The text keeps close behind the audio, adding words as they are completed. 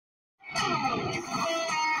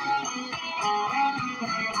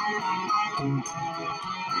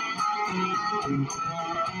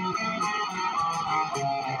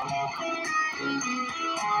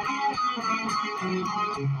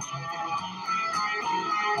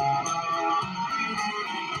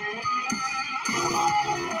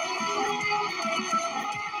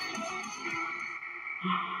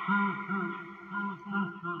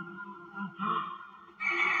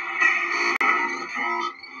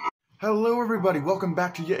Hello everybody, welcome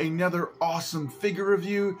back to yet another awesome figure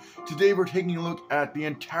review. Today we're taking a look at the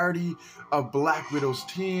entirety of Black Widow's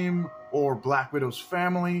team, or Black Widow's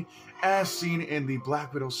family, as seen in the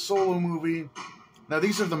Black Widow solo movie. Now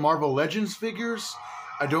these are the Marvel Legends figures.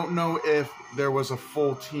 I don't know if there was a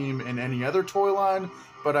full team in any other toy line,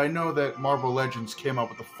 but I know that Marvel Legends came up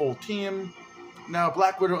with a full team. Now,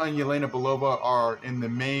 Black Widow and Yelena Belova are in the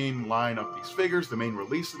main line of these figures, the main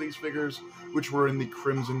release of these figures, which were in the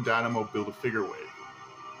Crimson Dynamo Build-A-Figure wave.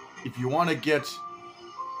 If you want to get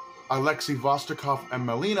Alexei Vostokov and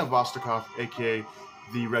Melina Vostokov, aka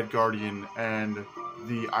the Red Guardian and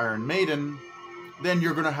the Iron Maiden, then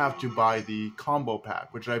you're going to have to buy the combo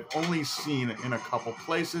pack, which I've only seen in a couple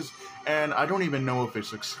places, and I don't even know if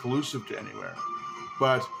it's exclusive to anywhere.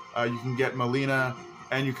 But you can get Melina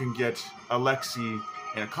and you can get Alexei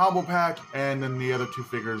in a combo pack, and then the other two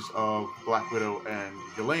figures of Black Widow and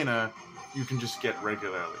Yelena you can just get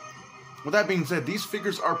regularly. With that being said, these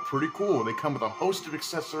figures are pretty cool. They come with a host of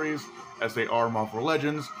accessories, as they are Marvel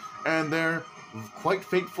Legends, and they're quite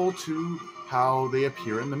faithful to how they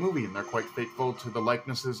appear in the movie, and they're quite faithful to the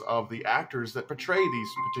likenesses of the actors that portray these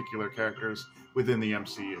particular characters within the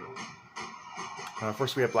MCU.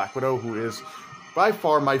 First we have Black Widow, who is by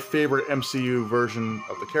far my favorite MCU version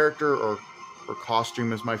of the character, or her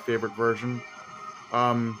costume is my favorite version.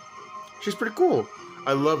 She's pretty cool.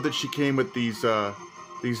 I love that she came with these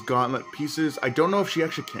gauntlet pieces. I don't know if she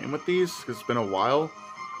actually came with these, because it's been a while.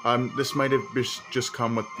 This might have just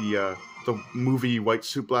come with the movie White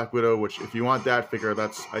Suit Black Widow, which if you want that figure,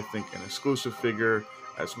 that's, I think, an exclusive figure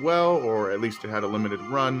as well, or at least it had a limited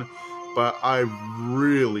run. But I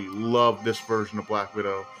really love this version of Black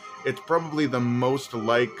Widow. It's probably the most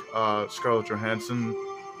like Scarlett Johansson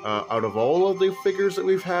out of all of the figures that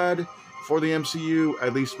we've had for the MCU,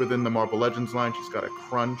 at least within the Marvel Legends line. She's got a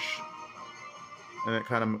crunch, and it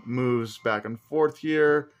kind of moves back and forth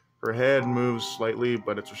here. Her head moves slightly,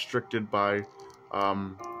 but it's restricted by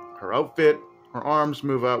her outfit. Her arms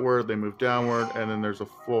move outward, they move downward, and then there's a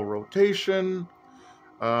full rotation,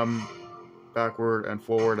 backward and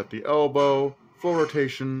forward at the elbow, full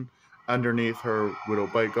rotation underneath her Widow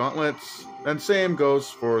Bite gauntlets, and same goes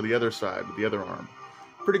for the other side, the other arm.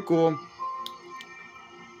 Pretty cool.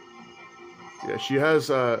 Yeah, she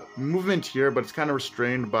has movement here, but it's kind of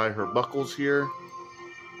restrained by her buckles here,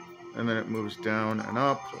 and then it moves down and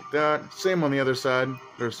up like that. Same on the other side.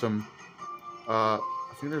 There's some I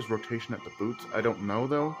think there's rotation at the boots. I don't know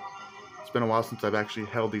though. It's been a while since I've actually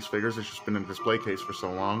held these figures. It's just been in a display case for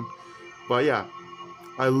so long. But yeah,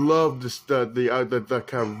 I love this the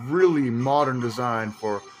kind of really modern design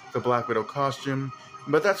for the Black Widow costume.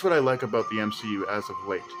 But that's what I like about the MCU as of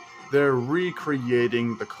late. They're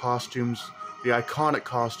recreating the costumes, the iconic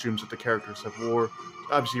costumes that the characters have wore.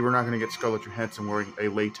 Obviously, we're not going to get Scarlett Johansson wearing a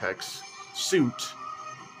latex suit,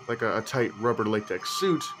 like a tight rubber latex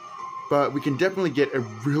suit, but we can definitely get a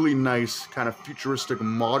really nice kind of futuristic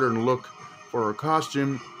modern look for her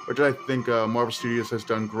costume, which I think Marvel Studios has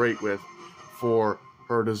done great with for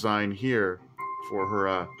her design here, for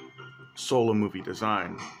her solo movie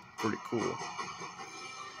design. Pretty cool.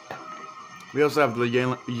 We also have the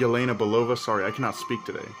Yelena Belova. Sorry, I cannot speak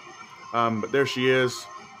today. But there she is,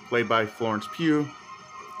 played by Florence Pugh,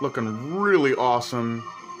 looking really awesome.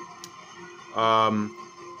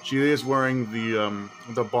 She is wearing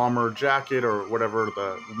the bomber jacket, or whatever,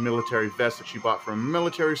 the military vest that she bought from a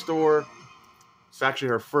military store. It's actually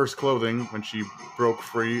her first clothing when she broke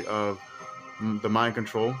free of the mind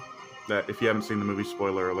control. That, if you haven't seen the movie,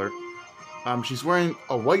 spoiler alert. She's wearing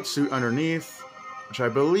a white suit underneath, which I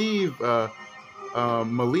believe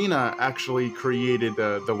Melina actually created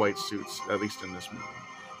the white suits, at least in this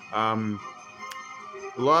movie.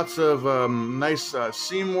 Lots of nice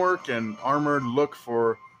seam work and armored look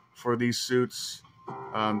for these suits.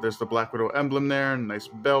 There's the Black Widow emblem there, nice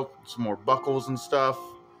belt, some more buckles and stuff.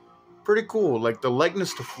 Pretty cool. Like, the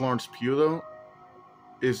likeness to Florence Pugh, though,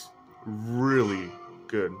 is really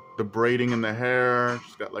good. The braiding in the hair,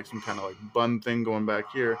 she's got like some kind of like bun thing going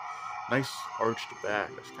back here. Nice arched back,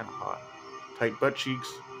 that's kind of hot. Tight butt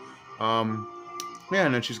cheeks. Yeah,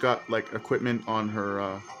 and then she's got like equipment on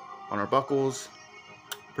her buckles.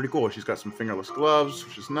 Pretty cool. She's got some fingerless gloves,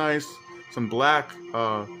 which is nice. some black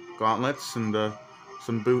gauntlets and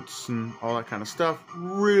some boots and all that kind of stuff.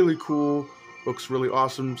 Really cool. Looks really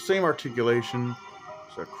awesome. Same articulation.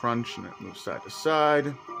 So a crunch and it moves side to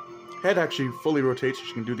side. Head actually fully rotates. So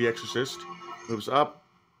she can do the Exorcist. Moves up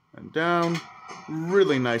and down.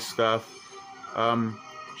 Really nice stuff.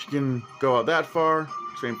 She can go out that far.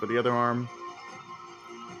 Same for the other arm.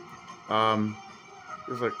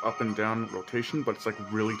 There's like up and down rotation, but it's like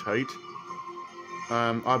really tight.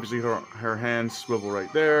 Obviously her hands swivel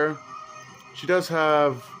right there. She does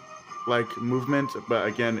have like movement, but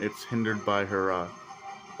again, it's hindered by her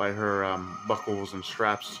buckles and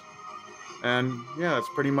straps. And yeah, that's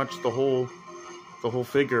pretty much the whole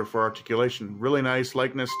figure for articulation. Really nice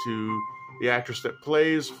likeness to the actress that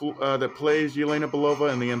plays Yelena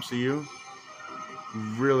Belova in the MCU.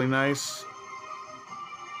 Really nice.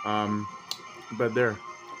 But there.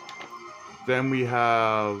 Then we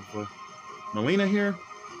have Melina here,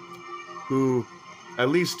 who, at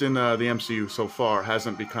least in the MCU so far,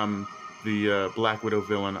 hasn't become the Black Widow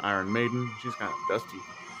villain Iron Maiden. She's kind of dusty.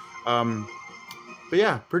 But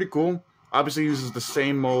yeah, pretty cool. Obviously uses the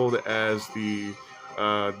same mold as the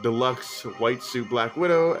deluxe white suit Black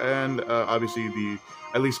Widow, and obviously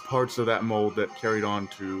at least parts of that mold that carried on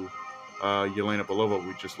to Yelena Belova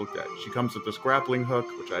we just looked at. She comes with this grappling hook,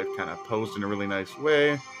 which I've kind of posed in a really nice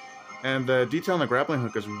way. And the detail on the grappling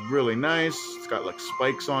hook is really nice. It's got like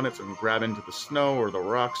spikes on it, so you can grab into the snow or the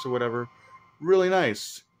rocks or whatever. Really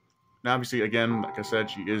nice. Now obviously, again, like I said,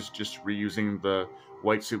 she is just reusing the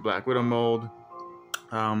white suit Black Widow mold.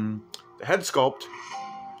 The head sculpt,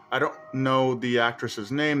 I don't know the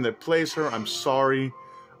actress's name that plays her. I'm sorry.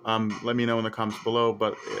 Let me know in the comments below,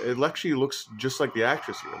 but it actually looks just like the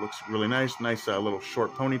actress here. It looks really nice. Nice little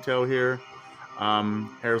short ponytail here.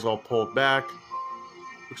 Hair's all pulled back.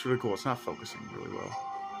 Looks really cool. It's not focusing really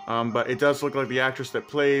well. But it does look like the actress that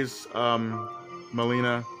plays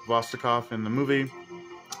Melina Vostokov in the movie.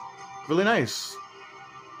 Really nice.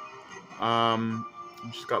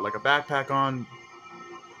 She's got like a backpack on.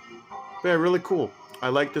 But yeah, really cool. I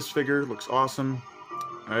like this figure. Looks awesome.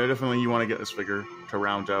 Definitely you want to get this figure to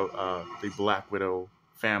round out the Black Widow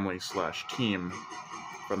family / team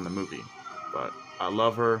from the movie. But I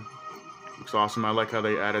love her. Looks awesome. I like how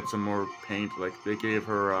they added some more paint. Like they gave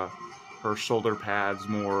her her shoulder pads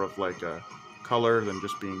more of like a color than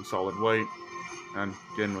just being solid white. And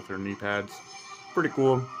again with her knee pads. Pretty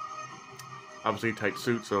cool. Obviously tight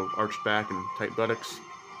suit, so arched back and tight buttocks.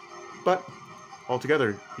 But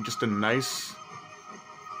altogether, just a nice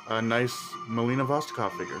Melina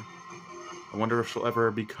Vostokov figure. I wonder if she'll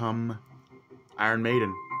ever become Iron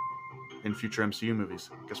Maiden in future MCU movies.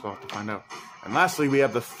 Guess we'll have to find out. And lastly, we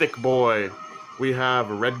have the thick boy. We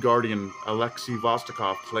have Red Guardian Alexei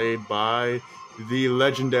Vostokov, played by the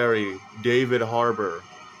legendary David Harbour.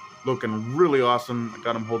 Looking really awesome. I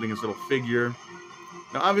got him holding his little figure.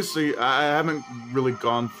 Now, obviously, I haven't really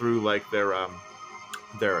gone through like their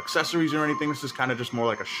accessories or anything. This is kind of just more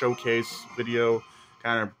like a showcase video,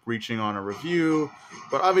 kind of reaching on a review.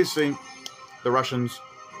 But obviously, the Russians.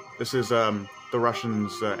 This is the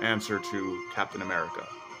Russians' answer to Captain America.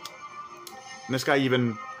 And this guy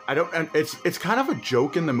even, it's kind of a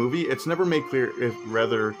joke in the movie. It's never made clear if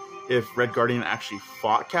Red Guardian actually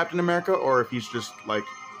fought Captain America or if he's just like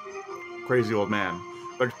crazy old man.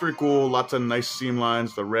 But it's pretty cool. Lots of nice seam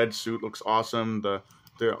lines. The red suit looks awesome. The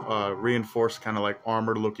reinforced kind of like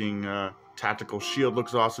armored looking tactical shield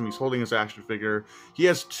looks awesome. He's holding his action figure. He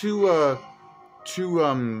has two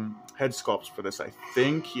head sculpts for this. I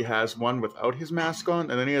think he has one without his mask on,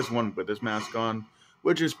 and then he has one with his mask on,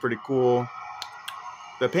 which is pretty cool.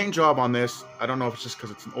 The paint job on this, I don't know if it's just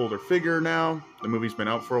because it's an older figure now. The movie's been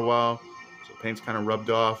out for a while, so the paint's kind of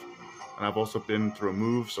rubbed off. And I've also been through a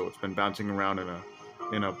move, so it's been bouncing around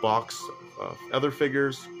in a box of other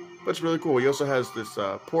figures. But it's really cool. He also has this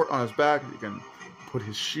port on his back. You can put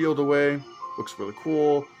his shield away. Looks really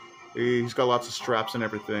cool. He's got lots of straps and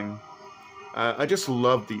everything. I just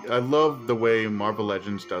love the way Marvel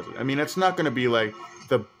Legends does it. I mean, it's not going to be like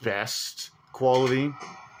the best quality,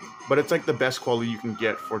 but it's like the best quality you can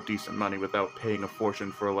get for decent money without paying a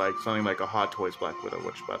fortune for like something like a Hot Toys Black Widow,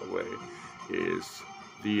 which, by the way, is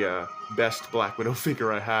the best Black Widow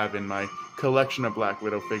figure I have in my collection of Black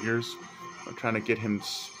Widow figures. I'm trying to get him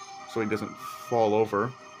so he doesn't fall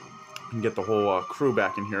over and get the whole crew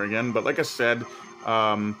back in here again. But like I said,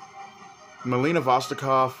 Melina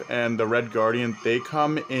Vostokov and the Red Guardian, they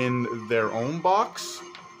come in their own box,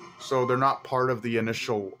 so they're not part of the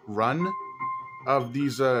initial run of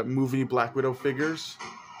these movie Black Widow figures.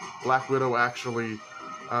 Black Widow actually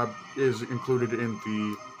is included in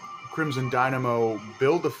the Crimson Dynamo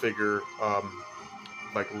Build-A-Figure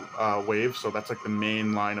wave. So that's like the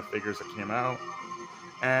main line of figures that came out,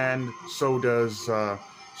 and so does God,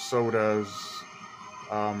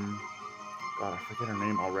 I forget her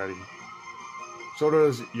name already. So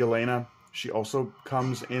does Yelena. She also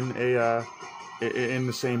comes in in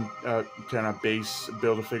the same kind of base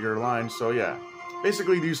Build-A-Figure line. So yeah,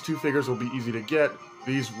 basically these two figures will be easy to get.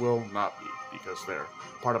 These will not be, because they're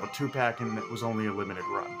part of a 2-pack and it was only a limited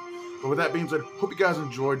run. But with that being said, hope you guys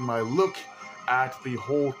enjoyed my look at the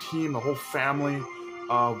whole team, the whole family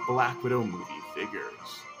of Black Widow movie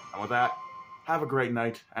figures. And with that, have a great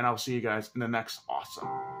night, and I'll see you guys in the next awesome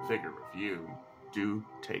figure review. Do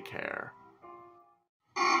take care.